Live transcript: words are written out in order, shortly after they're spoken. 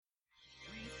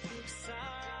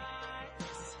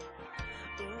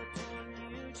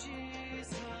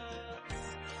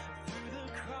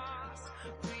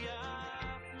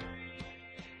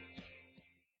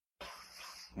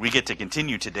We get to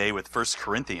continue today with 1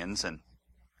 Corinthians, and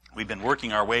we've been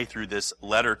working our way through this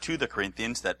letter to the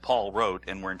Corinthians that Paul wrote,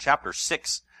 and we're in chapter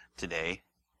 6 today.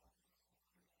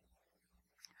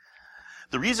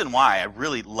 The reason why I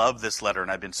really love this letter, and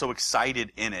I've been so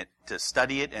excited in it to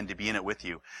study it and to be in it with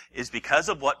you, is because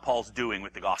of what Paul's doing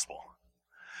with the gospel.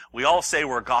 We all say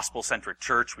we're a gospel-centric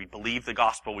church. We believe the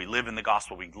gospel. We live in the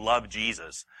gospel. We love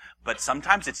Jesus. But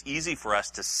sometimes it's easy for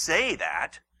us to say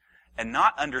that and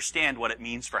not understand what it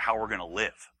means for how we're going to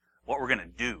live, what we're going to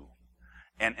do.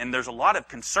 And there's a lot of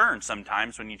concern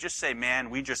sometimes when you just say, man,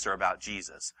 we just are about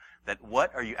Jesus. That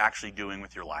what are you actually doing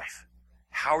with your life?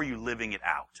 How are you living it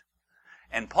out?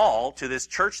 And Paul, to this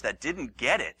church that didn't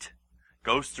get it,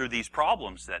 goes through these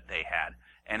problems that they had.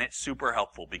 And it's super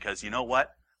helpful because you know what?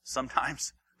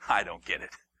 Sometimes I don't get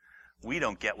it. We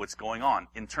don't get what's going on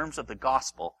in terms of the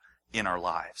gospel in our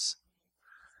lives.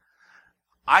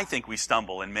 I think we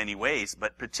stumble in many ways,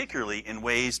 but particularly in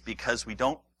ways because we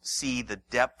don't see the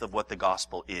depth of what the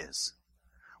gospel is.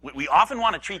 We often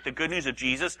want to treat the good news of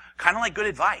Jesus kind of like good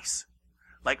advice.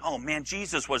 Like, oh man,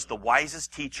 Jesus was the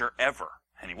wisest teacher ever.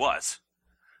 And he was.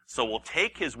 So we'll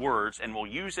take his words and we'll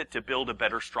use it to build a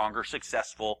better, stronger,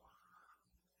 successful,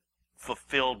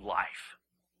 fulfilled life.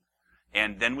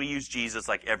 And then we use Jesus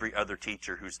like every other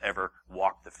teacher who's ever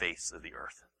walked the face of the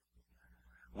earth.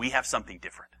 We have something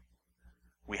different.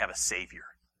 We have a Savior.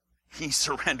 He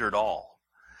surrendered all.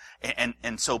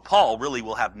 And so Paul really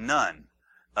will have none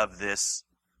of this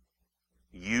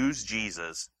use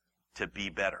Jesus to be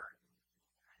better.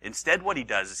 Instead, what he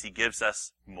does is he gives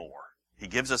us more. He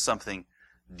gives us something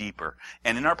deeper.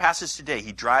 And in our passage today,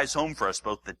 he drives home for us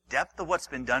both the depth of what's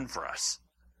been done for us.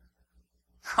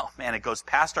 Oh man, it goes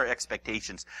past our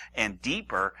expectations and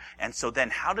deeper. And so then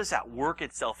how does that work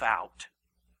itself out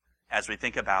as we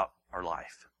think about our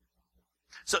life?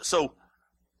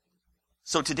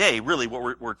 So today, really,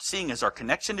 what we're seeing is our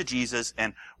connection to Jesus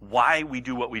and why we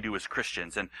do what we do as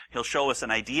Christians. And he'll show us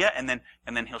an idea, and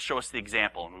then he'll show us the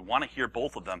example. And we want to hear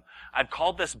both of them. I've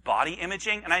called this body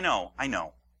imaging, and I know.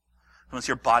 When it's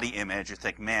your body image, you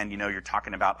think, man, you're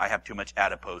talking about I have too much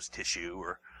adipose tissue,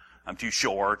 or I'm too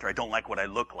short, or I don't like what I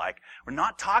look like. We're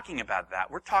not talking about that.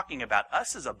 We're talking about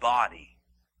us as a body.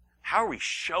 How are we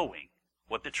showing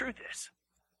what the truth is?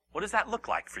 What does that look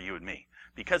like for you and me?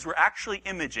 Because we're actually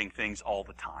imaging things all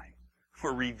the time.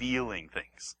 We're revealing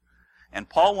things. And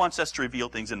Paul wants us to reveal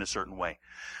things in a certain way.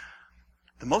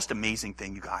 The most amazing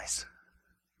thing, you guys,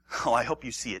 I hope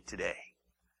you see it today,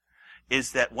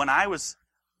 is that when I was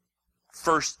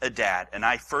first a dad and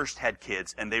I first had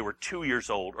kids and they were 2 years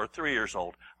old or 3 years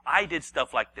old, I did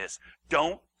stuff like this.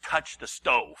 Don't touch the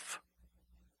stove.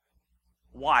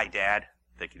 Why, Dad?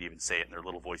 They could even say it in their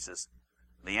little voices.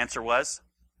 The answer was,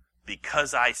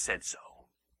 because I said so.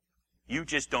 You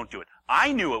just don't do it.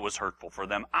 I knew it was hurtful for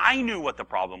them. I knew what the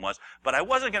problem was, but I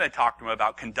wasn't going to talk to them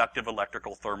about conductive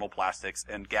electrical thermoplastics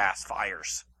and gas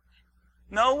fires.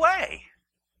 No way.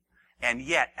 And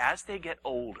yet, as they get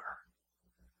older,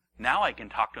 now I can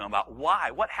talk to them about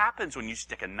why. What happens when you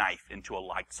stick a knife into a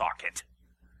light socket?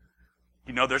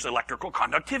 There's electrical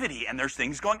conductivity and there's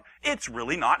things going. It's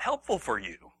really not helpful for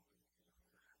you.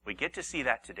 We get to see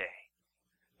that today.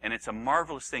 And it's a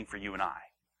marvelous thing for you and I.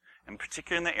 And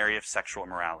particularly in the area of sexual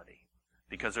immorality.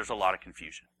 Because there's a lot of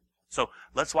confusion. So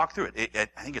let's walk through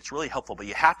it. I think it's really helpful. But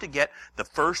you have to get the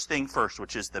first thing first,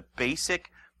 which is the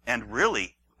basic and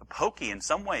really pokey in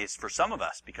some ways for some of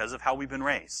us because of how we've been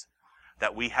raised.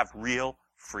 That we have real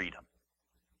freedom.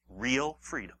 Real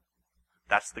freedom.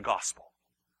 That's the gospel.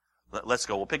 Let's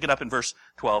go. We'll pick it up in verse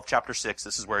 12, chapter 6.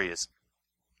 This is where he is.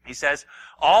 He says,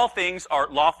 all things are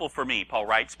lawful for me, Paul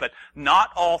writes, but not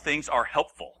all things are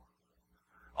helpful.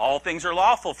 All things are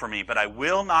lawful for me, but I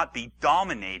will not be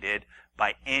dominated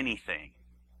by anything.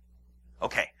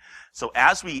 Okay, so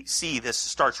as we see, this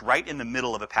starts right in the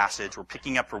middle of a passage. We're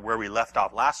picking up from where we left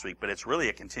off last week, but it's really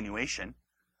a continuation.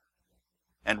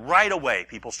 And right away,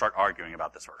 people start arguing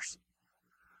about this verse.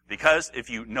 Because if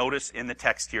you notice in the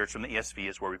text here, it's from the ESV,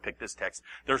 is where we picked this text,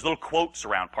 there's little quotes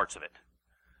around parts of it.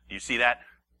 Do you see that?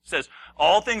 It says,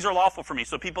 all things are lawful for me.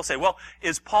 So people say, well,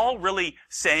 is Paul really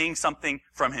saying something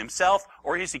from himself,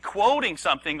 or is he quoting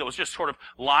something that was just sort of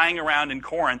lying around in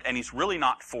Corinth, and he's really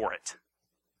not for it?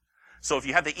 So if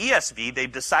you have the ESV,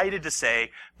 they've decided to say,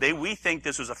 we think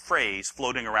this was a phrase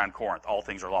floating around Corinth, all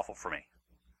things are lawful for me.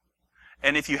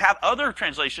 And if you have other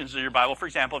translations of your Bible, for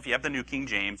example, if you have the New King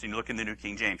James, and you look in the New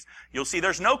King James, you'll see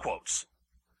there's no quotes.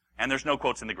 And there's no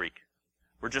quotes in the Greek.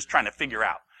 We're just trying to figure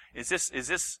out, is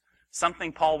this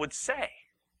something Paul would say?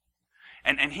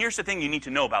 And here's the thing you need to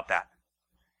know about that.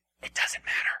 It doesn't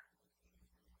matter.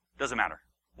 Doesn't matter.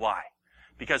 Why?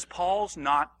 Because Paul's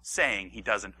not saying he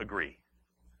doesn't agree.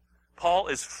 Paul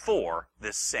is for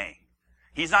this saying.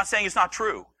 He's not saying it's not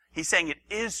true. He's saying it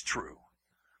is true.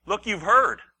 Look, you've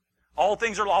heard. All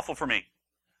things are lawful for me.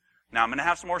 Now, I'm going to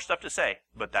have some more stuff to say,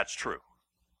 but that's true.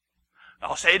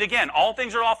 I'll say it again. All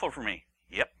things are lawful for me.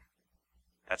 Yep,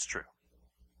 that's true.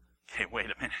 Okay, wait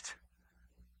a minute.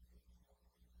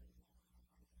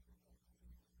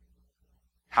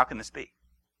 How can this be?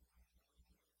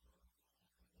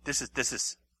 This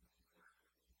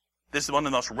is one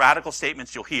of the most radical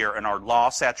statements you'll hear in our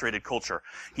law-saturated culture.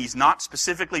 He's not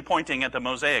specifically pointing at the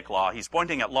Mosaic law. He's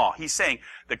pointing at law. He's saying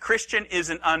the Christian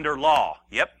isn't under law.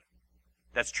 Yep,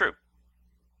 that's true.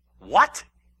 What?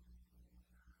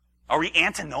 Are we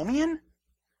antinomian?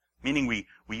 Meaning we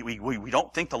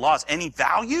don't think the law has any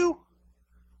value?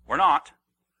 We're not.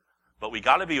 But we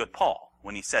got to be with Paul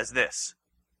when he says this.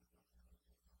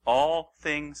 All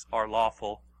things are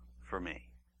lawful for me.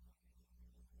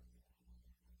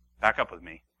 Back up with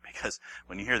me, because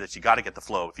when you hear this, you got to get the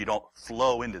flow. If you don't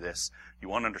flow into this, you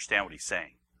won't understand what he's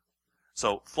saying.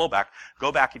 So flow back.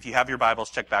 Go back if you have your Bibles.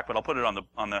 Check back, but I'll put it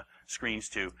on the screens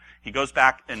too. He goes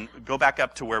back and go back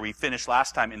up to where we finished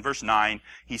last time in verse 9.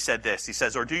 He said this. He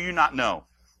says, "Or do you not know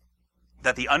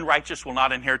that the unrighteous will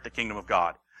not inherit the kingdom of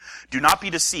God? Do not be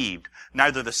deceived.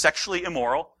 Neither the sexually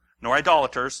immoral, nor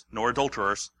idolaters, nor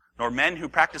adulterers, nor men who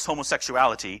practice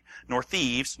homosexuality, nor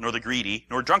thieves, nor the greedy,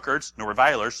 nor drunkards, nor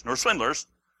revilers, nor swindlers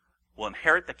will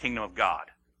inherit the kingdom of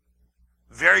God."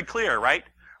 Very clear, right?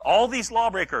 All these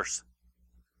lawbreakers,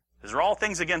 these are all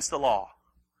things against the law.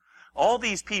 All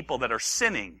these people that are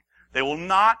sinning, they will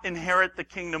not inherit the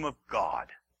kingdom of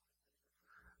God.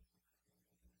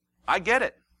 I get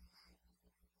it.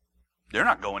 They're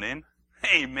not going in.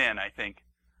 Amen, I think.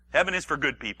 Heaven is for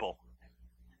good people.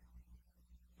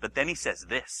 But then he says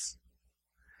this,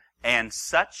 "And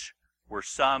such were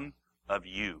some of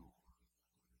you."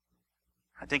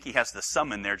 I think he has the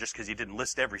 "some" in there just because he didn't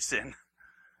list every sin.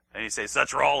 And he says,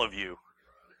 "Such were all of you."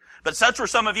 But such were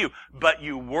some of you. But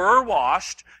you were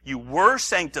washed, you were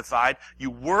sanctified,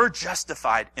 you were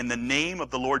justified in the name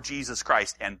of the Lord Jesus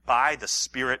Christ and by the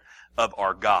Spirit of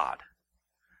our God.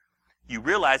 You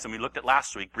realize, and we looked at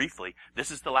last week briefly,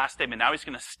 this is the last statement. Now he's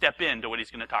going to step into what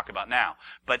he's going to talk about now.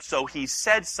 But so he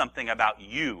said something about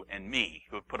you and me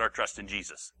who have put our trust in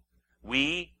Jesus.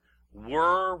 We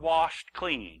were washed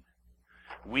clean.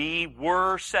 We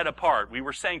were set apart. We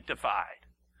were sanctified.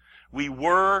 We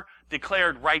were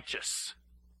declared righteous,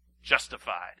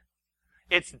 justified.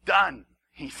 It's done,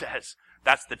 he says.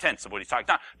 That's the tense of what he's talking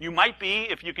about. You might be,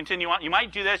 if you continue on, you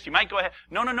might do this, you might go ahead.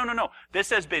 No.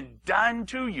 This has been done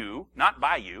to you, not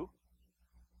by you.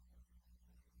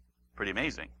 Pretty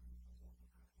amazing.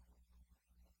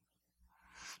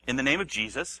 In the name of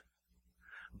Jesus,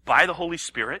 by the Holy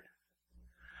Spirit,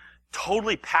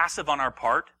 totally passive on our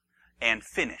part, and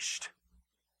finished.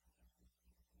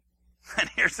 And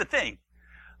here's the thing.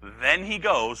 Then he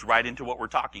goes right into what we're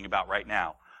talking about right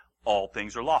now. All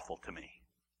things are lawful to me.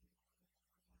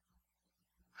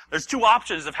 There's two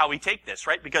options of how we take this,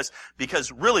 right?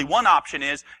 Because really one option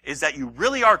is that you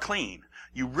really are clean.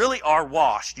 You really are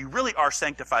washed. You really are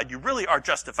sanctified. You really are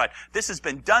justified. This has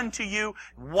been done to you.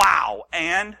 Wow.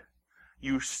 And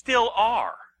you still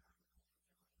are.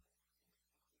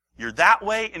 You're that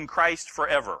way in Christ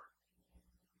forever.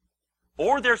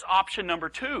 Or there's option number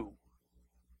 2.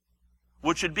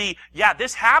 Which would be, yeah,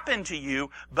 this happened to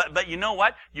you, but you know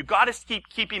what? You got to keep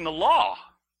keeping the law.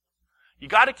 You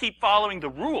got to keep following the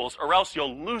rules, or else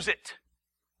you'll lose it.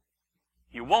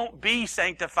 You won't be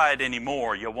sanctified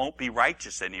anymore. You won't be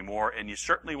righteous anymore, and you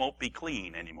certainly won't be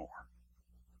clean anymore.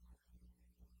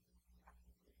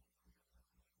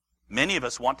 Many of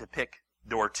us want to pick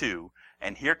door 2,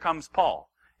 and here comes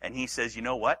Paul, and he says, you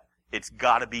know what? It's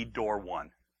got to be door 1.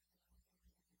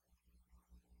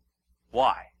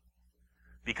 Why?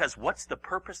 Because what's the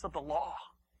purpose of the law?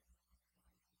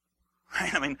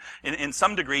 Right? I mean, in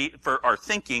some degree, for our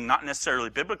thinking, not necessarily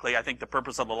biblically, I think the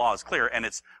purpose of the law is clear, and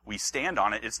we stand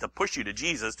on it. It's to push you to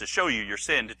Jesus, to show you your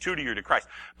sin, to tutor you to Christ.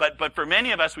 But for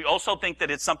many of us, we also think that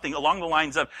it's something along the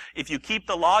lines of, if you keep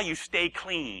the law, you stay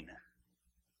clean.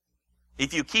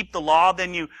 If you keep the law,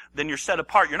 then you're set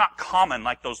apart. You're not common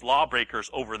like those lawbreakers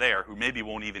over there who maybe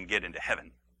won't even get into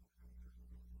heaven.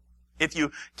 If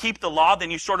you keep the law, then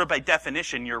you sort of by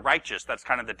definition, you're righteous. That's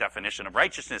kind of the definition of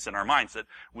righteousness in our minds, that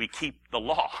we keep the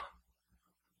law.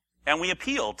 And we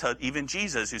appeal to even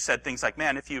Jesus, who said things like,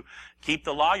 man, if you keep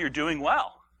the law, you're doing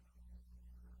well.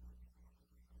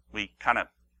 We kind of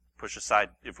push aside,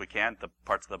 if we can, the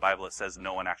parts of the Bible that says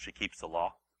no one actually keeps the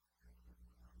law.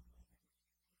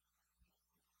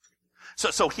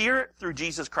 So here, through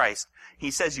Jesus Christ, he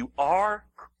says you are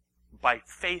by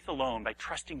faith alone, by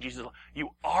trusting Jesus alone. You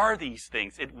are these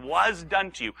things. It was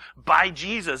done to you by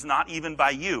Jesus, not even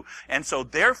by you. And so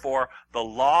therefore, the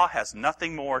law has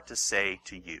nothing more to say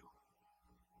to you.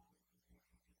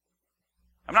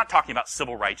 I'm not talking about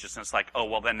civil righteousness like, oh,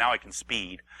 well, then now I can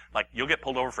speed. Like, you'll get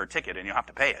pulled over for a ticket and you'll have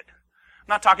to pay it. I'm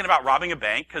not talking about robbing a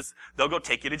bank because they'll go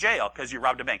take you to jail because you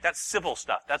robbed a bank. That's civil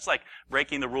stuff. That's like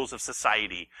breaking the rules of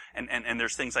society, and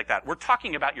there's things like that. We're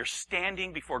talking about your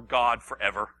standing before God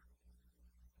forever.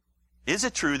 Is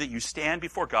it true that you stand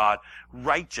before God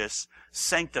righteous,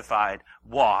 sanctified,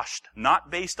 washed,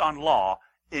 not based on law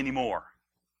anymore?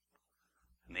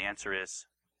 And the answer is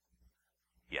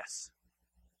yes.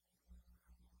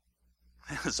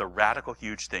 This is a radical,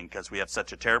 huge thing because we have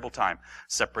such a terrible time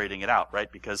separating it out,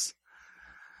 right? Because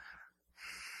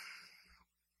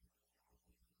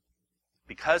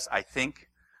I think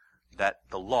that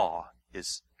the law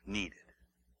is needed.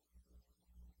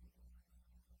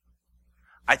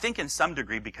 I think in some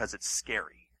degree because it's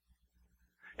scary.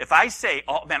 If I say,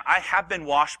 oh man, I have been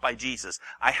washed by Jesus,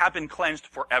 I have been cleansed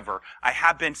forever, I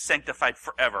have been sanctified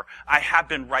forever, I have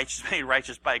been made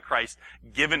righteous by Christ,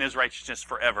 given His righteousness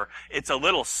forever, it's a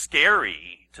little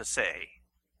scary to say.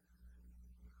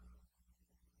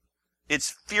 It's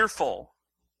fearful.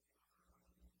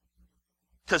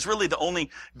 Because really the only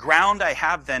ground I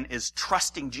have then is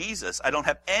trusting Jesus. I don't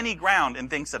have any ground in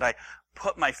things that I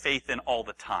put my faith in all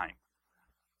the time.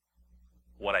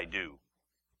 What I do.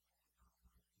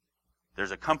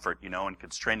 There's a comfort, in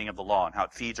constraining of the law and how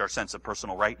it feeds our sense of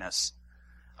personal rightness.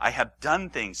 I have done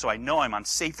things, so I know I'm on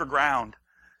safer ground.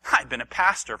 I've been a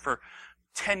pastor for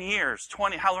 10 years,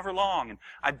 20, however long, and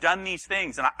I've done these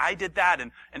things, and I did that,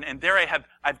 and there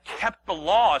I've kept the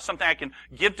law as something I can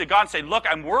give to God and say, look,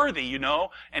 I'm worthy,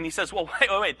 And He says, well,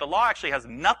 wait, the law actually has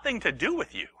nothing to do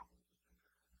with you.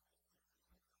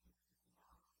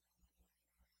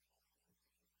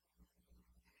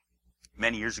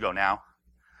 Many years ago now,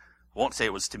 I won't say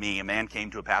it was to me, a man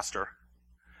came to a pastor,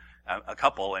 a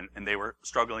couple, and they were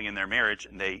struggling in their marriage,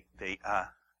 and the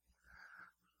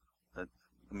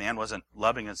man wasn't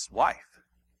loving his wife.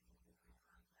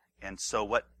 And so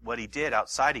what he did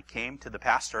outside, he came to the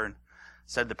pastor and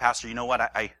said to the pastor, you know what,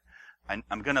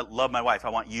 I'm going to love my wife. I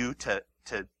want you to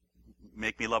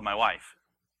make me love my wife.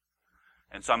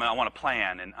 And so I want to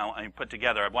plan, and I put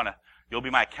together, you'll be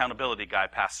my accountability guy,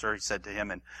 pastor, he said to him.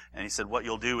 And he said, what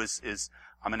you'll do is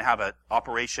I'm going to have an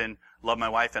operation, love my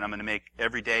wife, and I'm going to make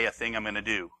every day a thing I'm going to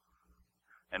do.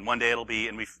 And one day it'll be,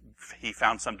 and he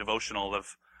found some devotional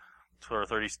of 20 or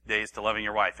 30 days to loving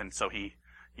your wife. And so he,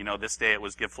 this day it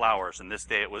was give flowers, and this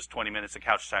day it was 20 minutes of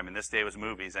couch time, and this day it was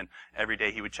movies, and every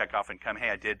day he would check off and come, hey,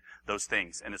 I did those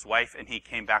things. And his wife and he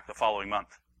came back the following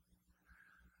month.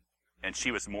 And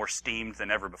she was more steamed than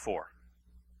ever before.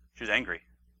 She was angry.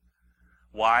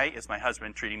 Why is my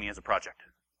husband treating me as a project?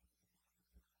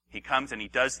 He comes and he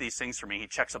does these things for me, he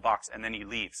checks a box, and then he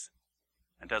leaves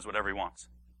and does whatever he wants.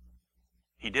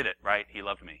 He did it, right? He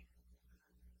loved me.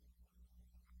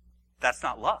 That's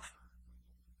not love.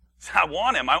 I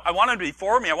want him. I want him to be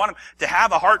for me. I want him to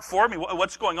have a heart for me.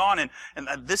 What's going on?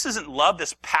 And this isn't love,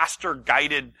 this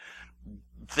pastor-guided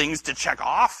things to check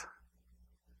off.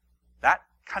 That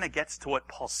kind of gets to what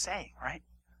Paul's saying, right?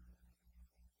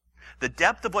 The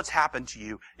depth of what's happened to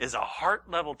you is a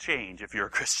heart-level change if you're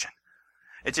a Christian.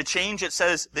 It's a change that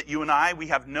says that you and we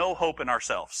have no hope in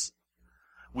ourselves.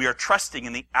 We are trusting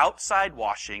in the outside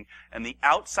washing and the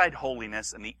outside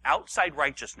holiness and the outside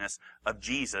righteousness of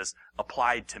Jesus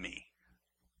applied to me.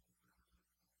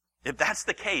 If that's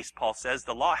the case, Paul says,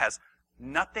 the law has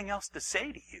nothing else to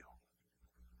say to you.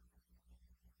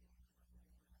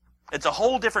 It's a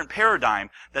whole different paradigm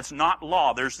that's not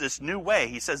law. There's this new way.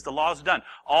 He says the law is done.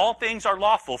 All things are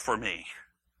lawful for me.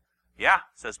 Yeah,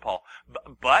 says Paul.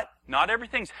 But not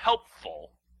everything's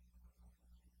helpful.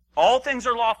 All things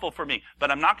are lawful for me,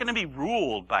 but I'm not going to be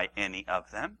ruled by any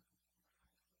of them.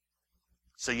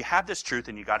 So you have this truth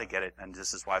and you got to get it, and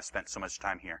this is why I've spent so much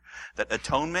time here. That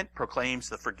atonement proclaims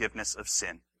the forgiveness of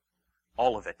sin.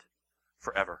 All of it.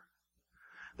 Forever.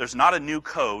 There's not a new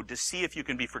code to see if you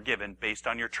can be forgiven based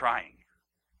on your trying.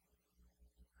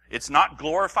 It's not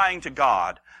glorifying to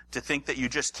God to think that you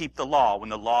just keep the law when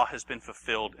the law has been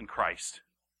fulfilled in Christ.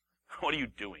 What are you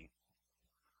doing?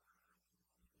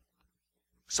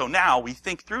 So now we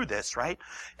think through this, right?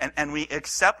 And we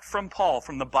accept from Paul,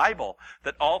 from the Bible,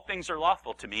 that all things are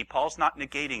lawful to me. Paul's not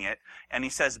negating it. And he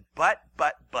says, but,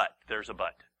 there's a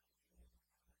but.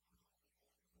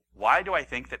 Why do I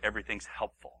think that everything's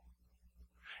helpful?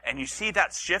 And you see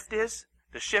that shift is?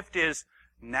 The shift is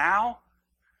now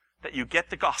that you get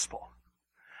the gospel,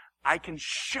 I can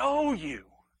show you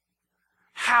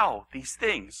how these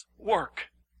things work.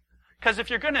 Because if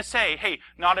you're going to say, hey,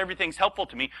 not everything's helpful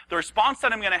to me, the response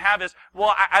that I'm going to have is,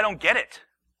 well, I don't get it.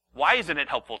 Why isn't it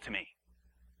helpful to me?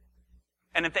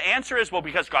 And if the answer is, well,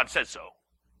 because God says so,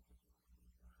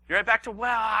 you're right back to,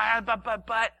 well,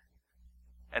 but.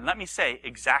 And let me say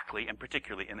exactly and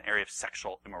particularly in the area of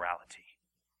sexual immorality.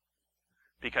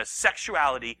 Because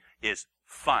sexuality is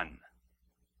fun.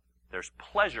 There's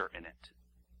pleasure in it.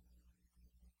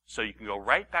 So you can go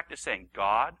right back to saying,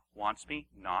 God wants me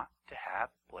not to have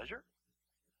pleasure?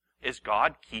 Is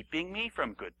God keeping me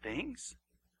from good things?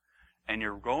 And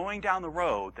you're going down the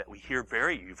road that we hear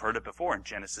you've heard it before in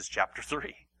Genesis chapter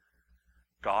 3.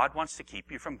 God wants to keep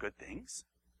you from good things?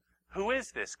 Who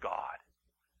is this God?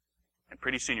 And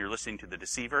pretty soon you're listening to the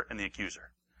deceiver and the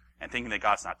accuser and thinking that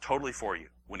God's not totally for you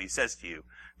when he says to you,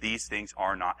 these things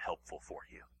are not helpful for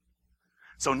you.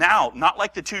 So now, not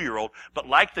like the 2-year-old, but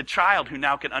like the child who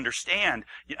now can understand,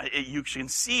 you can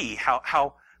see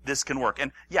how this can work.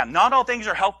 And yeah, not all things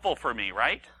are helpful for me,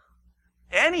 right?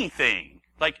 Anything.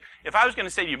 Like, if I was going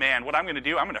to say to you, man, what I'm going to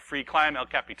do, I'm going to free climb El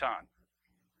Capitan.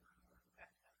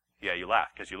 Yeah, you laugh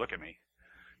because you look at me.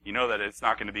 You know that it's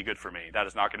not going to be good for me. That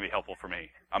is not going to be helpful for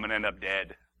me. I'm going to end up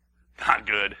dead. Not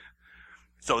good.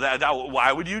 So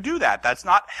why would you do that? That's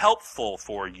not helpful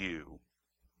for you.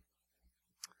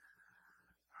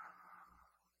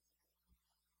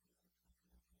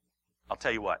 I'll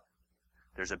tell you what.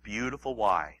 There's a beautiful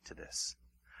why to this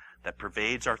that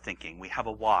pervades our thinking. We have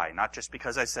a why, not just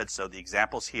because I said so. The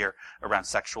examples here around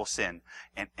sexual sin.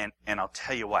 And I'll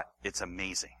tell you what. It's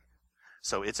amazing.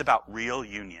 So it's about real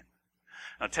union.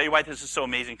 And I'll tell you why this is so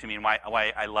amazing to me and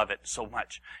why I love it so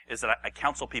much is that I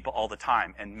counsel people all the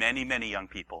time, and many, many young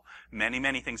people, many,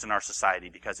 many things in our society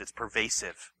because it's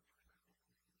pervasive.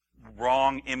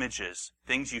 Wrong images,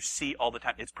 things you see all the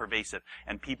time, it's pervasive.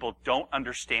 And people don't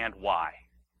understand why.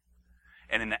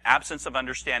 And in the absence of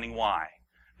understanding why,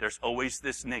 there's always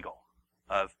this niggle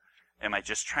of, am I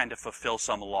just trying to fulfill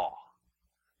some law?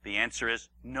 The answer is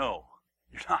no,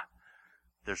 you're not.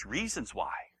 There's reasons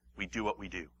why we do what we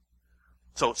do.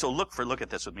 So look at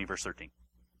this with me, verse 13.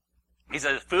 He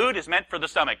says, food is meant for the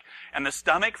stomach, and the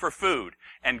stomach for food,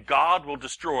 and God will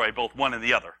destroy both one and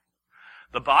the other.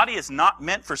 The body is not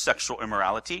meant for sexual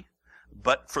immorality,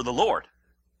 but for the Lord,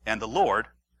 and the Lord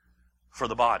for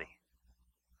the body.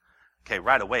 Okay,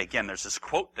 right away, again, there's this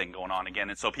quote thing going on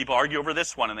again, and so people argue over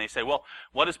this one, and they say, well,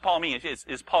 what does Paul mean?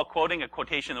 Is Paul quoting a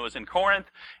quotation that was in Corinth,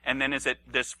 and then is it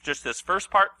this first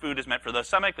part, food is meant for the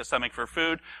stomach for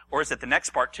food, or is it the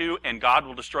next part too, and God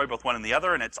will destroy both one and the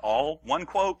other, and it's all one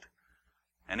quote?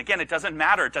 And again, it doesn't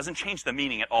matter, it doesn't change the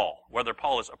meaning at all, whether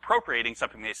Paul is appropriating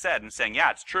something they said and saying, yeah,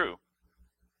 it's true,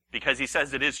 because he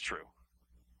says it is true.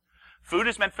 Food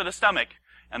is meant for the stomach,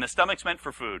 and the stomach's meant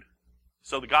for food.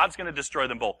 So God's going to destroy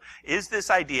them both. Is this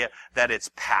idea that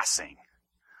it's passing?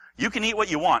 You can eat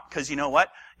what you want, because you know what?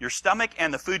 Your stomach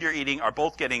and the food you're eating are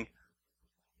both getting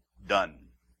done.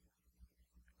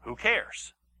 Who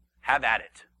cares? Have at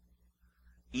it.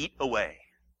 Eat away.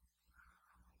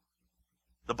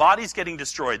 The body's getting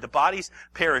destroyed. The body's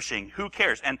perishing. Who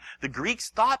cares? And the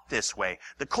Greeks thought this way.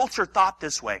 The culture thought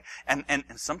this way. And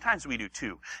sometimes we do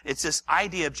too. It's this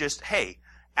idea of just, hey,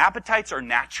 appetites are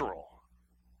natural.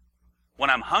 When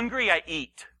I'm hungry, I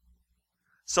eat.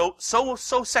 So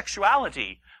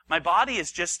sexuality. My body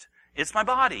is just, it's my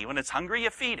body. When it's hungry,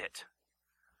 you feed it.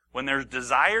 When there's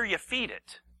desire, you feed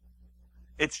it.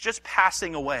 It's just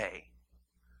passing away.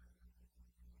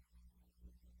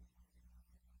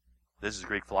 This is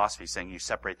Greek philosophy saying you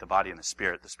separate the body and the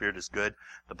spirit. The spirit is good.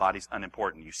 The body's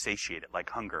unimportant. You satiate it like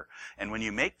hunger. And when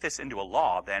you make this into a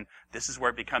law, then this is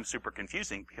where it becomes super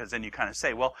confusing because then you kind of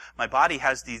say, well, my body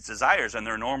has these desires and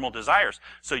they're normal desires.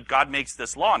 So God makes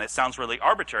this law and it sounds really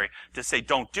arbitrary to say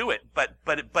don't do it. But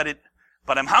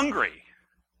I'm hungry.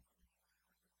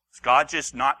 Is God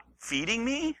just not feeding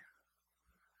me?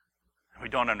 We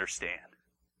don't understand.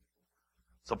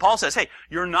 So Paul says, hey,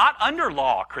 you're not under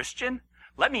law, Christian.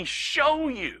 Let me show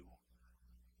you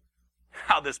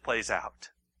how this plays out.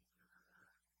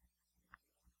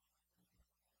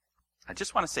 I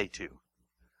just want to say, too,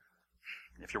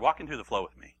 if you're walking through the flow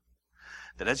with me,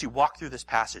 that as you walk through this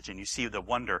passage and you see the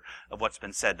wonder of what's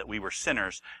been said, that we were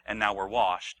sinners and now we're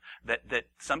washed, that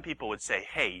some people would say,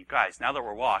 hey, you guys, now that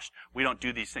we're washed, we don't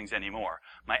do these things anymore.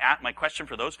 My question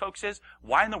for those folks is,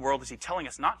 why in the world is he telling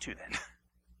us not to then?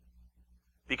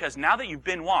 Because now that you've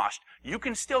been washed, you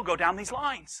can still go down these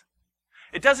lines.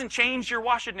 It doesn't change your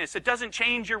washedness. It doesn't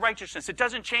change your righteousness. It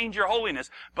doesn't change your holiness.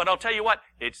 But I'll tell you what,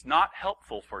 it's not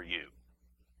helpful for you.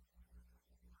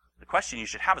 The question you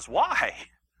should have is why?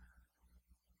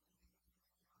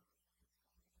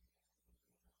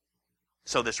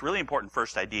 So this really important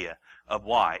first idea of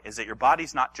why is that your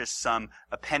body's not just some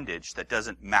appendage that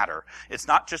doesn't matter. It's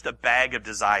not just a bag of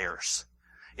desires.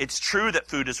 It's true that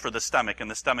food is for the stomach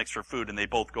and the stomach's for food and they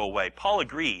both go away. Paul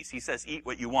agrees. He says, eat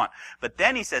what you want. But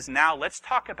then he says, now let's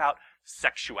talk about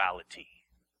sexuality.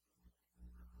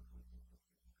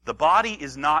 The body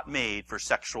is not made for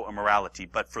sexual immorality,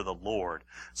 but for the Lord.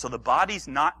 So the body's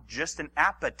not just an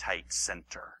appetite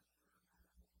center.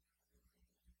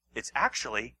 It's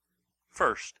actually,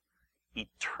 first,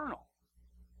 eternal.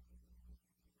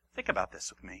 Think about this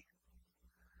with me.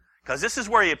 Because this is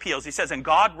where he appeals. He says, and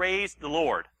God raised the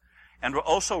Lord, and will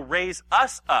also raise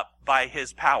us up by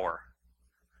his power.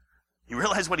 You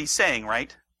realize what he's saying,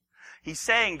 right? He's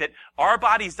saying that our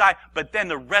bodies die, but then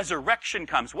the resurrection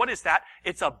comes. What is that?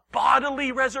 It's a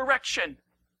bodily resurrection.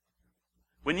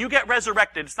 When you get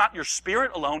resurrected, it's not your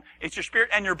spirit alone, it's your spirit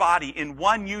and your body in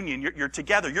one union. You're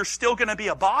together. You're still going to be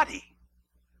a body.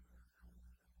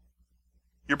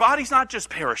 Your body's not just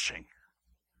perishing.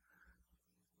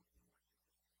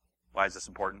 Why is this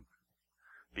important?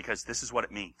 Because this is what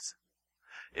it means.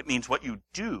 It means what you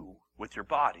do with your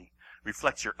body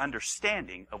reflects your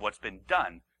understanding of what's been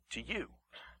done to you.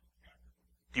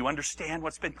 Do you understand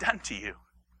what's been done to you?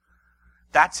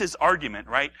 That's his argument,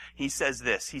 right? He says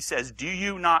this. He says, do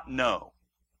you not know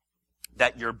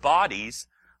that your bodies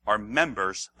are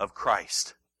members of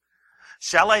Christ?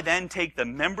 Shall I then take the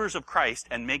members of Christ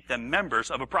and make them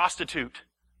members of a prostitute?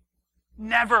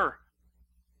 Never.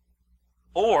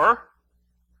 Or,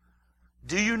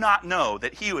 do you not know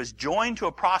that he who is joined to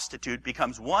a prostitute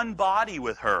becomes one body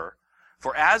with her?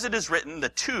 For as it is written, the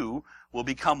two will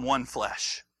become one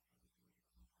flesh.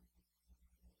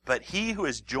 But he who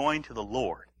is joined to the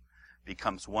Lord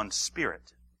becomes one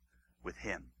spirit with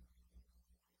him.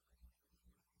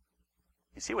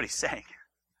 You see what he's saying?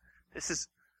 This is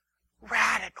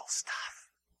radical stuff.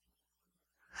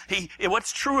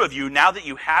 What's true of you now that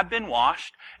you have been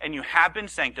washed and you have been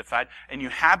sanctified and you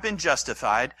have been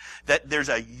justified, that there's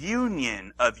a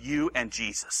union of you and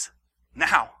Jesus.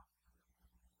 Now,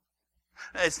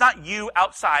 it's not you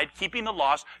outside keeping the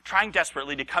laws, trying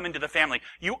desperately to come into the family.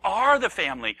 You are the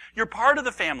family. You're part of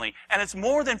the family. And it's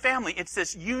more than family. It's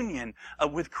this union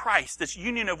with Christ, this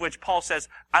union of which Paul says,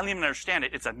 I don't even understand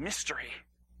it. It's a mystery.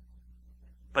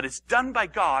 But it's done by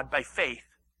God by faith.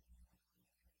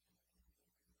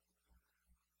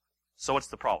 So what's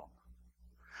the problem?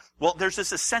 Well, there's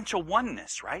this essential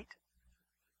oneness, right?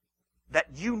 That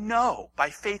you know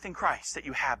by faith in Christ that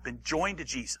you have been joined to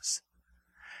Jesus.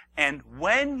 And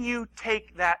when you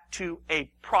take that to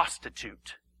a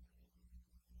prostitute,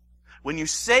 when you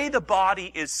say the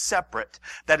body is separate,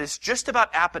 that it's just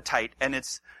about appetite and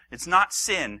it's not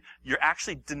sin, you're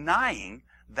actually denying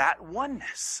that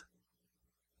oneness.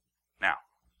 Now,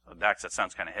 that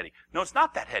sounds kind of heady. No, it's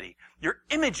not that heady. You're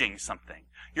imaging something.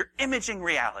 You're imaging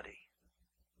reality.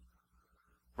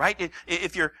 Right?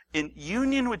 If you're in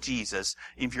union with Jesus,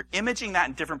 if you're imaging that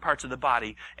in different parts of the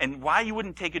body, and why you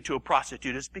wouldn't take it to a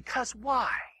prostitute is because why?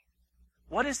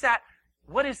 What is that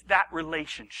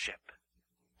relationship?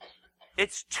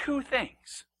 It's two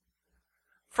things.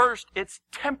 First, it's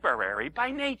temporary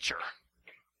by nature.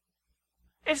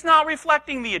 It's not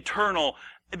reflecting the eternal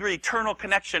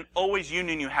connection, always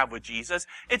union you have with Jesus.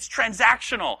 It's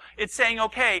transactional. It's saying,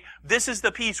 okay, this is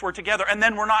the piece, we're together, and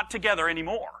then we're not together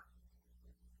anymore.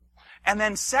 And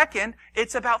then second,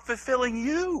 it's about fulfilling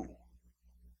you.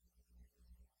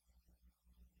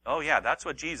 Oh yeah, that's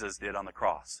what Jesus did on the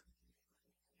cross.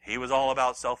 He was all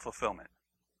about self-fulfillment.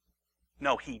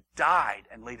 No, he died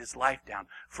and laid his life down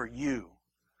for you.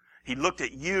 He looked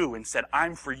at you and said,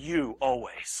 I'm for you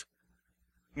always.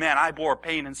 Man, I bore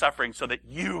pain and suffering so that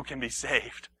you can be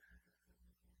saved.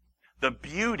 The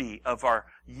beauty of our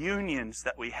unions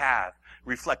that we have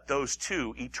reflect those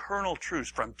two eternal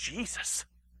truths from Jesus.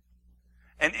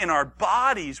 And in our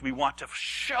bodies, we want to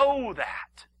show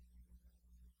that.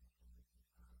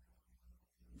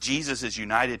 Jesus is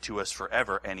united to us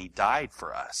forever, and he died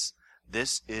for us.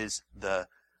 This is the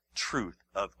truth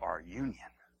of our union.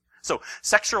 So,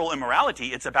 sexual immorality,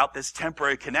 it's about this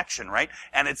temporary connection, right?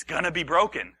 And it's gonna be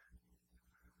broken.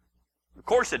 Of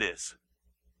course it is.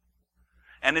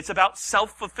 And it's about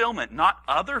self-fulfillment, not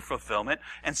other fulfillment.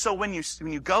 And so when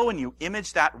you go and you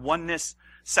image that oneness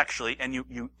sexually, and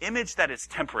you image that it's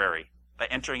temporary by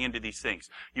entering into these things.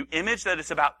 You image that it's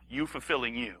about you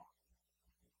fulfilling you.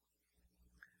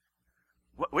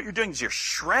 What you're doing is you're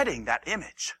shredding that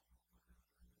image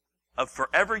of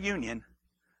forever union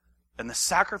and the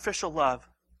sacrificial love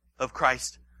of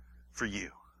Christ for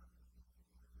you.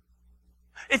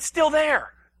 It's still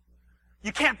there.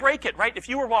 You can't break it, right? If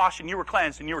you were washed and you were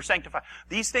cleansed and you were sanctified,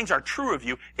 these things are true of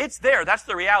you. It's there. That's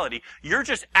the reality. You're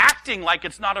just acting like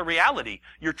it's not a reality.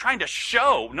 You're trying to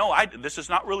show, no, this is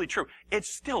not really true.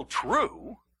 It's still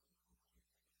true.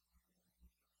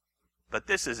 But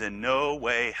this is in no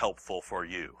way helpful for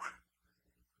you.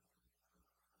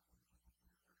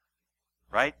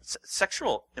 Right?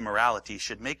 Sexual immorality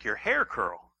should make your hair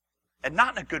curl, and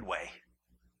not in a good way.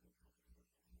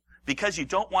 Because you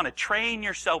don't want to train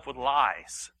yourself with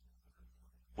lies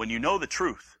when you know the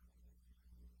truth.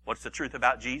 What's the truth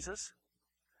about Jesus?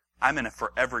 I'm in a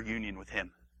forever union with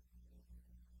Him.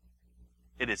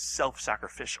 It is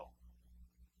self-sacrificial.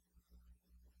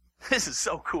 This is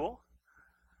so cool.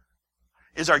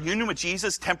 Is our union with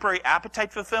Jesus temporary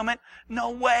appetite fulfillment? No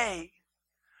way.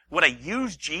 Would I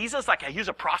use Jesus like I use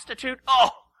a prostitute? Oh,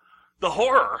 the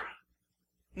horror.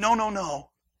 No.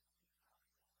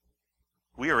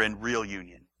 We are in real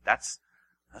union. That's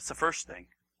the first thing.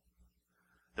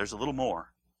 There's a little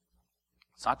more.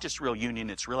 It's not just real union,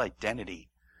 it's real identity.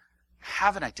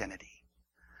 Have an identity.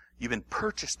 You've been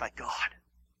purchased by God.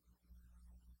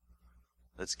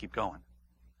 Let's keep going.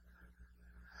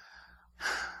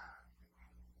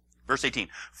 Verse 18.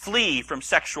 Flee from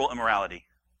sexual immorality.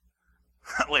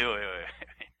 Wait.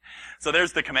 So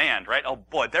there's the command, right? Oh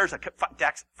boy, there's a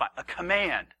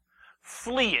command.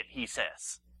 Flee it, he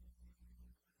says.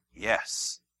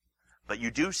 Yes. But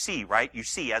you do see, right? You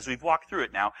see, as we've walked through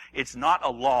it now, it's not a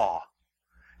law.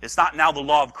 It's not now the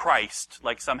law of Christ,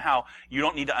 like somehow you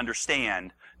don't need to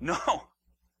understand. No.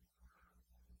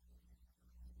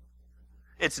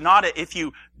 It's not if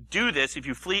you do this, if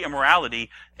you flee immorality,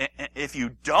 if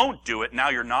you don't do it, now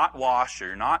you're not washed, or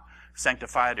you're not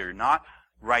sanctified, or you're not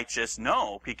righteous.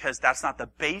 No, because that's not the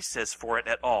basis for it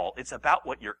at all. It's about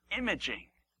what you're imaging.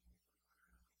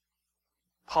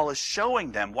 Paul is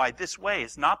showing them why this way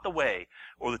is not the way,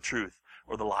 or the truth,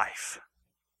 or the life.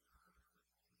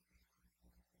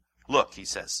 Look, he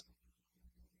says.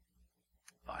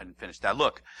 Oh, I didn't finish that.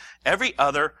 Look, every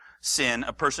other sin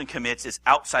a person commits is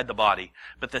outside the body,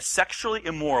 but the sexually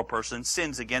immoral person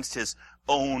sins against his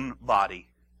own body.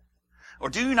 Or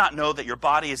do you not know that your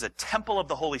body is a temple of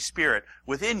the Holy Spirit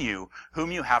within you,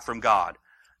 whom you have from God?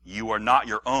 You are not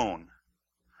your own,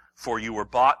 for you were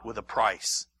bought with a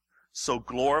price. So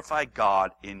glorify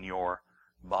God in your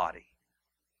body.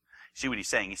 See what he's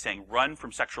saying? He's saying run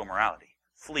from sexual immorality.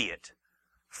 Flee it.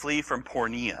 Flee from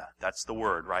porneia. That's the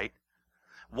word, right?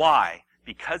 Why?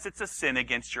 Because it's a sin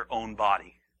against your own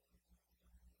body.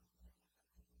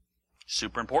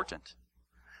 Super important.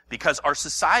 Because our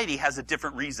society has a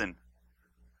different reason.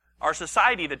 Our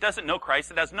society that doesn't know Christ,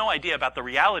 that has no idea about the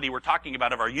reality we're talking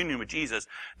about of our union with Jesus,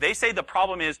 they say the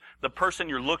problem is the person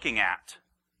you're looking at.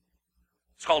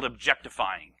 It's called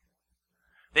objectifying.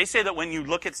 They say that when you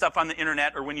look at stuff on the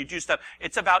internet or when you do stuff,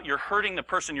 it's about you're hurting the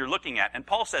person you're looking at. And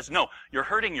Paul says, no, you're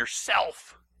hurting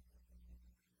yourself.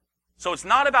 So it's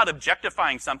not about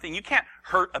objectifying something. You can't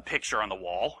hurt a picture on the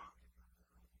wall.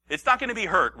 It's not going to be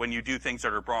hurt when you do things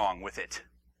that are wrong with it.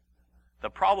 The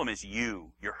problem is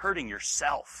you. You're hurting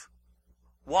yourself.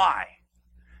 Why?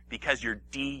 Because you're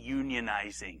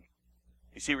deunionizing.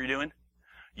 You see what you're doing?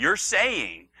 You're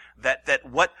saying that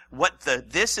what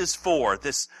this is for,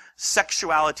 this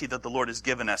sexuality that the Lord has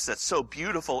given us that's so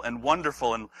beautiful and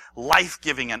wonderful and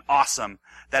life-giving and awesome,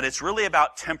 that it's really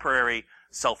about temporary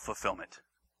self-fulfillment.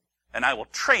 And I will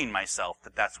train myself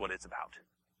that that's what it's about.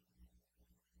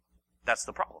 That's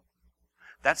the problem.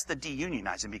 That's the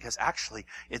deunionizing, because actually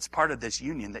it's part of this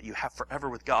union that you have forever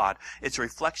with God. It's a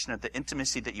reflection of the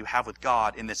intimacy that you have with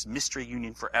God in this mystery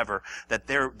union forever, that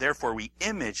therefore we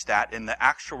image that in the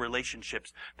actual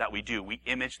relationships that we do. We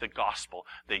image the gospel,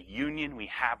 the union we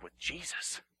have with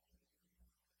Jesus.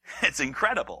 It's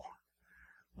incredible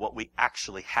what we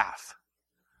actually have.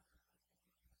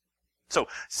 So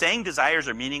saying desires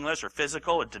are meaningless or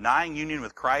physical, or denying union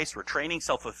with Christ, we're training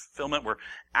self-fulfillment, we're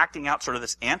acting out sort of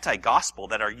this anti-gospel,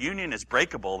 that our union is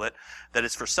breakable, that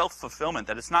it's for self-fulfillment,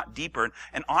 that it's not deeper.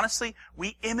 And honestly,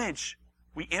 we image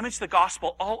the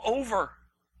gospel all over.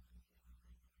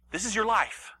 This is your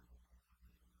life.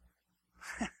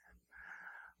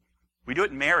 We do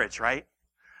it in marriage, right?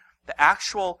 The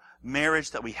actual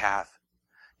marriage that we have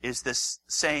is this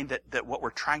saying that what we're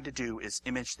trying to do is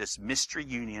image this mystery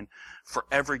union,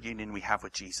 forever union we have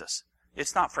with Jesus.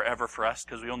 It's not forever for us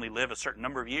because we only live a certain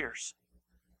number of years.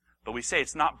 But we say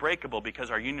it's not breakable because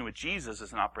our union with Jesus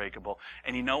is not breakable.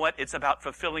 And you know what? It's about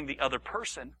fulfilling the other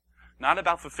person, not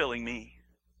about fulfilling me.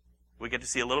 We get to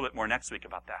see a little bit more next week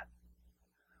about that.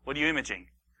 What are you imaging?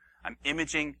 I'm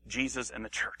imaging Jesus and the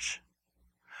church.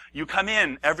 You come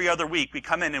in every other week. We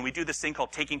come in and we do this thing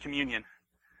called taking communion.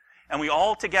 And we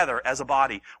all together as a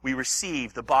body, we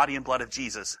receive the body and blood of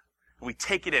Jesus. And we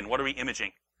take it in. What are we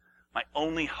imaging? My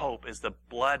only hope is the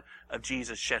blood of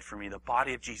Jesus shed for me, the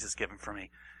body of Jesus given for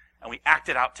me. And we act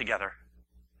it out together.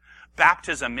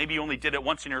 Baptism, maybe you only did it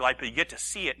once in your life, but you get to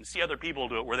see it and see other people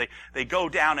do it, where they go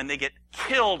down and they get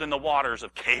killed in the waters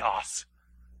of chaos.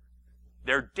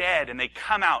 They're dead and they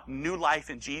come out new life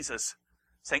in Jesus,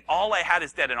 saying, all I had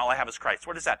is dead and all I have is Christ.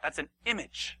 What is that? That's an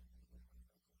image.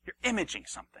 You're imaging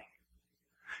something.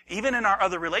 Even in our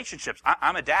other relationships,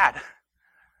 I'm a dad.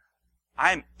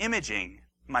 I'm imaging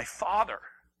my Father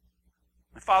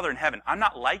in heaven. I'm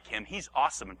not like him. He's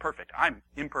awesome and perfect. I'm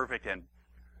imperfect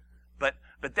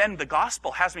but then the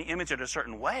gospel has me image it a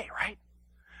certain way, right?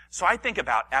 So I think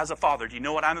about, as a father, do you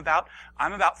know what I'm about?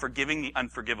 I'm about forgiving the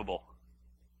unforgivable.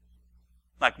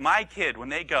 Like my kid, when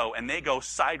they go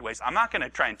sideways, I'm not going to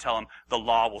try and tell them the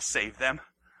law will save them.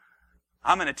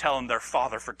 I'm going to tell them their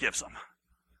Father forgives them.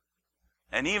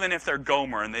 And even if they're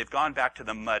Gomer and they've gone back to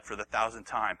the mud for the 1,000th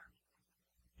time,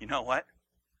 you know what?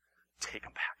 Take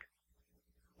them back.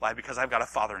 Why? Because I've got a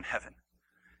Father in heaven.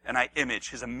 And I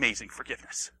image his amazing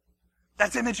forgiveness.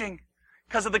 That's imaging.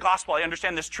 Because of the gospel, I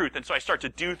understand this truth. And so I start to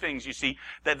do things, you see,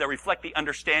 that reflect the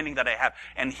understanding that I have.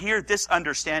 And here, this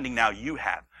understanding now you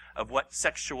have of what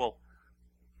sexual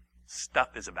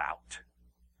stuff is about.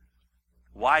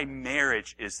 Why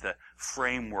marriage is the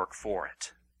framework for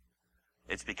it.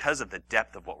 It's because of the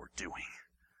depth of what we're doing.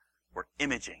 We're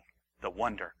imaging the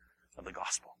wonder of the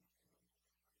gospel.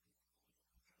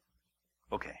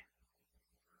 Okay.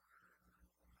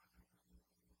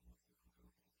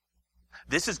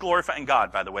 This is glorifying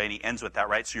God, by the way, and he ends with that,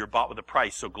 right? So you're bought with a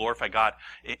price, so glorify God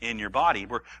in your body.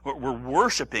 We're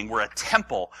worshiping. We're a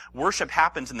temple. Worship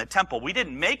happens in the temple. We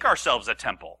didn't make ourselves a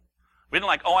temple. We didn't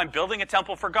like, I'm building a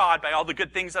temple for God by all the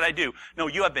good things that I do. No,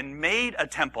 you have been made a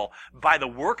temple by the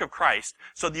work of Christ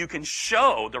so that you can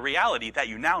show the reality that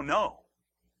you now know.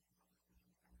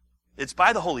 It's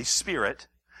by the Holy Spirit,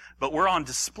 but we're on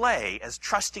display as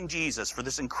trusting Jesus for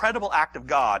this incredible act of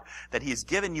God that he has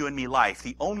given you and me life,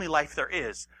 the only life there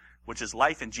is, which is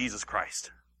life in Jesus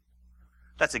Christ.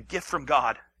 That's a gift from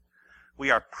God.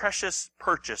 We are precious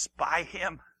purchased by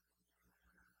him.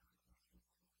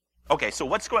 Okay, so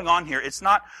what's going on here? It's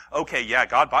not, okay, yeah,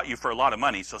 God bought you for a lot of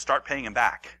money, so start paying him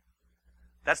back.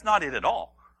 That's not it at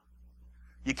all.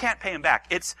 You can't pay him back.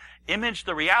 It's image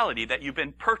the reality that you've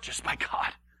been purchased by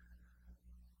God.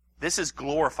 This is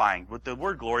glorifying. With the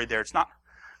word glory there,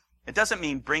 it doesn't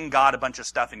mean bring God a bunch of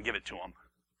stuff and give it to him.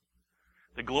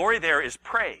 The glory there is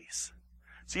praise.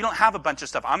 So you don't have a bunch of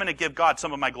stuff. I'm going to give God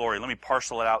some of my glory. Let me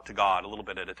parcel it out to God a little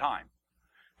bit at a time.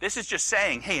 This is just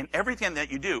saying, hey, in everything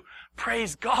that you do,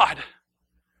 praise God.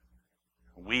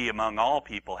 We among all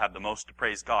people have the most to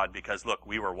praise God because, look,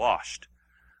 we were washed.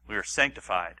 We were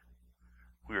sanctified.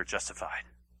 We were justified.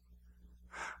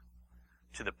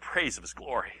 To the praise of his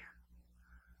glory.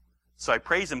 So I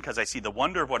praise him because I see the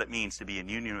wonder of what it means to be in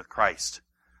union with Christ.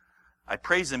 I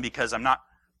praise him because I'm not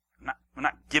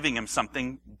giving him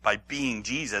something by being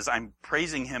Jesus. I'm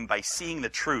praising him by seeing the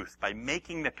truth, by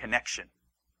making the connection,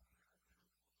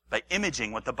 by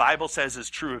imaging what the Bible says is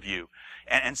true of you.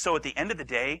 And so at the end of the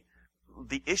day,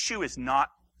 the issue is not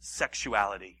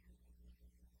sexuality.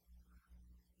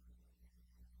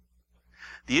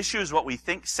 The issue is what we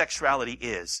think sexuality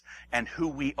is and who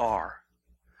we are.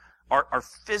 Our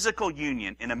physical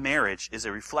union in a marriage is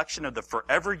a reflection of the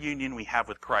forever union we have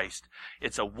with Christ.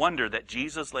 It's a wonder that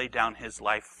Jesus laid down his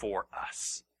life for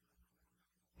us,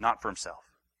 not for himself.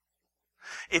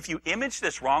 If you image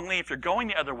this wrongly, if you're going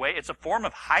the other way, it's a form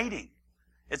of hiding.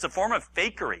 It's a form of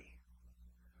fakery.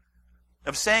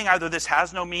 Of saying either this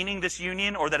has no meaning, this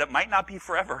union, or that it might not be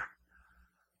forever.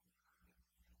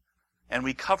 And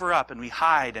we cover up and we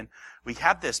hide, and we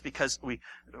have this because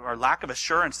our lack of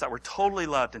assurance that we're totally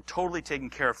loved and totally taken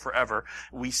care of forever.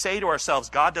 We say to ourselves,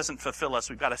 God doesn't fulfill us.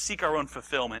 We've got to seek our own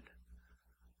fulfillment.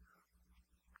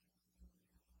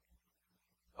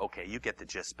 Okay, you get the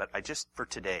gist, but for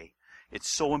today, it's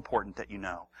so important that you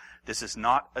know, this is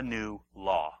not a new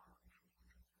law.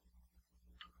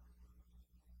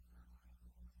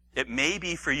 It may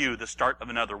be for you the start of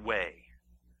another way.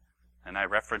 And I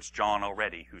referenced John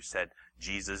already, who said,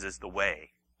 Jesus is the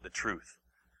way, the truth,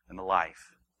 and the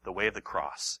life, the way of the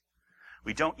cross.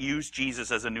 We don't use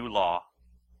Jesus as a new law.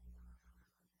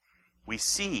 We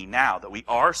see now that we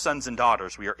are sons and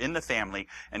daughters. We are in the family,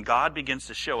 and God begins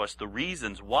to show us the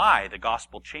reasons why the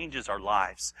gospel changes our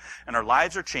lives. And our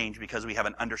lives are changed because we have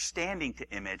an understanding to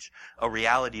image, a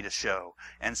reality to show,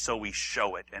 and so we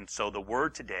show it. And so the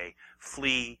word today,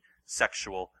 flee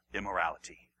sexual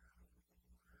immorality.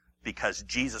 Because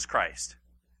Jesus Christ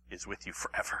is with you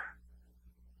forever.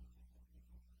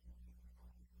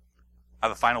 I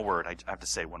have a final word. I have to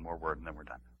say one more word and then we're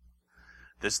done.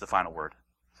 This is the final word.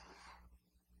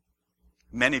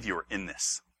 Many of you are in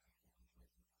this.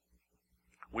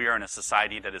 We are in a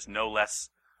society that is no less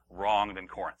wrong than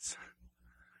Corinth.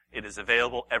 It is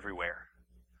available everywhere.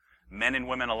 Men and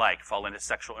women alike fall into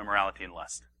sexual immorality and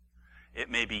lust. It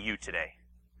may be you today.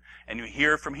 And you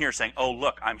hear from here saying, oh,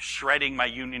 look, I'm shredding my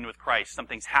union with Christ.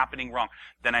 Something's happening wrong.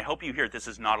 Then I hope you hear this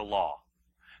is not a law.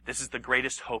 This is the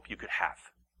greatest hope you could have.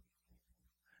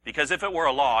 Because if it were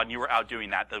a law and you were out doing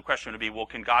that, the question would be, well,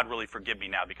 can God really forgive me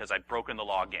now because I've broken the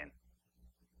law again?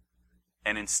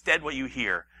 And instead what you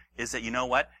hear is that, you know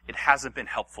what? It hasn't been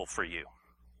helpful for you.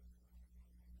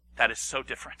 That is so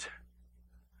different.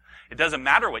 It doesn't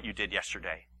matter what you did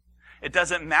yesterday. It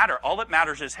doesn't matter. All that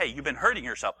matters is, hey, you've been hurting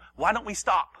yourself. Why don't we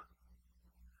stop?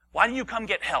 Why don't you come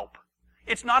get help?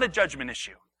 It's not a judgment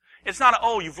issue. It's not a,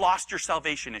 oh, you've lost your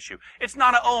salvation issue. It's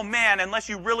not a, oh man, unless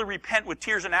you really repent with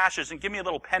tears and ashes and give me a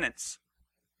little penance.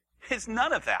 It's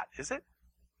none of that, is it?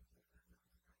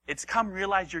 It's come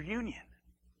realize your union.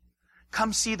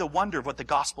 Come see the wonder of what the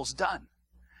gospel's done.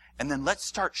 And then let's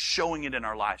start showing it in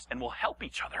our lives, and we'll help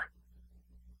each other.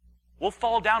 We'll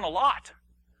fall down a lot.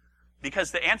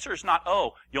 Because the answer is not,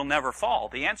 oh, you'll never fall.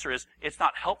 The answer is, it's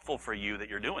not helpful for you that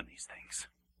you're doing these things.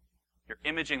 You're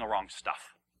imaging the wrong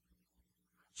stuff.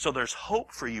 So there's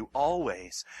hope for you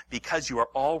always, because you are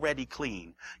already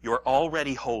clean. You are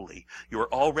already holy. You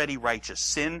are already righteous.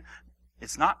 Sin,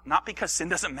 it's not because sin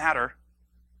doesn't matter,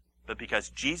 but because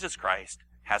Jesus Christ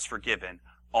has forgiven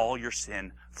all your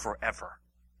sin forever.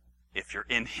 If you're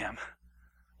in Him.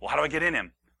 Well, how do I get in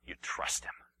Him? You trust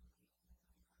Him.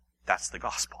 That's the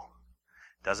gospel.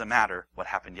 Doesn't matter what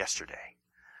happened yesterday.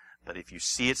 But if you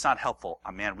see it's not helpful,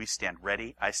 man, we stand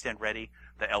ready. I stand ready.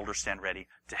 The elders stand ready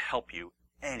to help you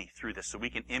through this so we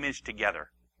can image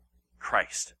together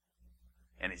Christ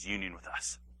and His union with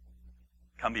us.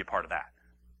 Come be a part of that.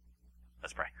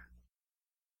 Let's pray.